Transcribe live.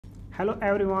Hello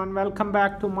everyone, welcome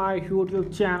back to my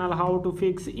YouTube channel How to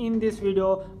Fix. In this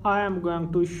video I am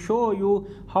going to show you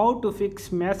how to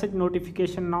fix message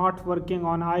notification not working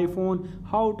on iPhone,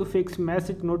 how to fix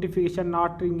message notification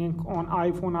not ringing on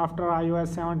iPhone after iOS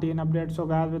 17 update. So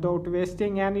guys, without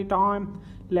wasting any time,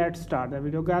 let's start the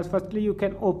video. Guys, firstly you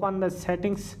can open the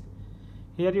settings.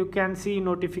 Here you can see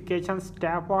notifications,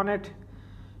 tap on it.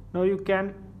 Now you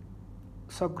can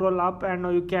scroll up and now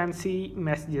you can see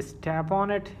messages, tap on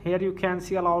it. Here you can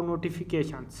see allow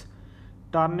notifications,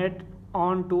 turn it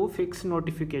on to fix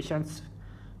notifications.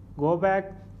 Go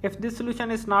back. If this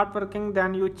solution is not working,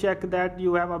 then you check that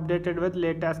you have updated with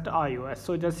latest iOS.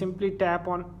 So just simply tap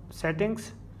on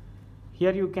settings.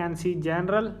 Here you can see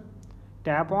general,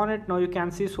 tap on it. Now you can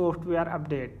see software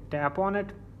update, tap on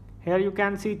it. Here you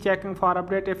can see checking for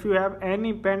update. If you have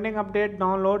any pending update,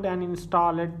 download and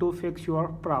install it to fix your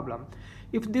problem.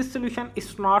 If this solution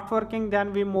is not working,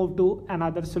 then we move to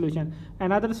another solution.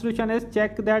 Another solution is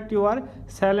check that your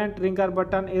silent ringer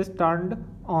button is turned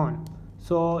on.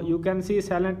 So you can see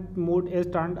silent mode is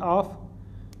turned off,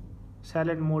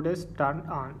 silent mode is turned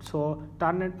on. So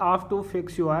turn it off to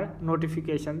fix your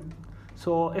notification.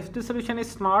 So if the solution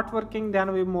is not working,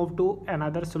 then we move to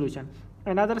another solution.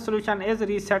 Another solution is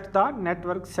reset the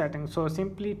network settings. So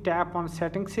simply tap on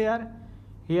settings here.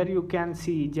 Here you can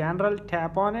see general,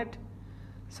 tap on it.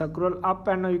 Scroll up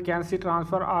and now you can see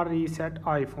transfer or reset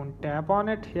iPhone, tap on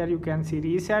it. Here you can see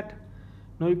reset.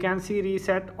 Now you can see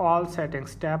reset all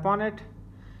settings, tap on it.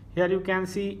 Here you can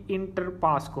see enter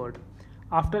passcode.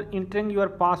 After entering your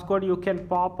passcode, you can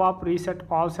pop up reset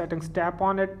all settings, tap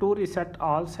on it to reset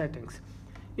all settings.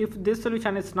 If this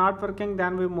solution is not working,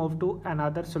 then we move to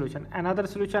another solution. Another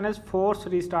solution is force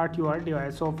restart your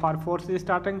device. So for force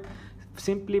restarting,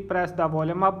 simply press the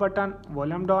volume up button,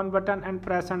 volume down button, and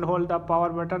press and hold the power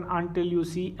button until you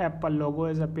see Apple logo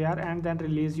is appear, and then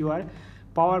release your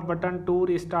power button to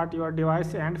restart your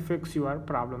device and fix your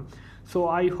problem. So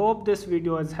I hope this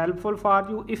video is helpful for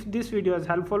you. If this video is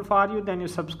helpful for you, then you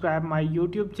subscribe my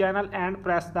YouTube channel and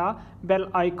press the bell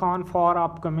icon for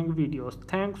upcoming videos.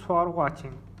 Thanks for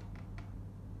watching.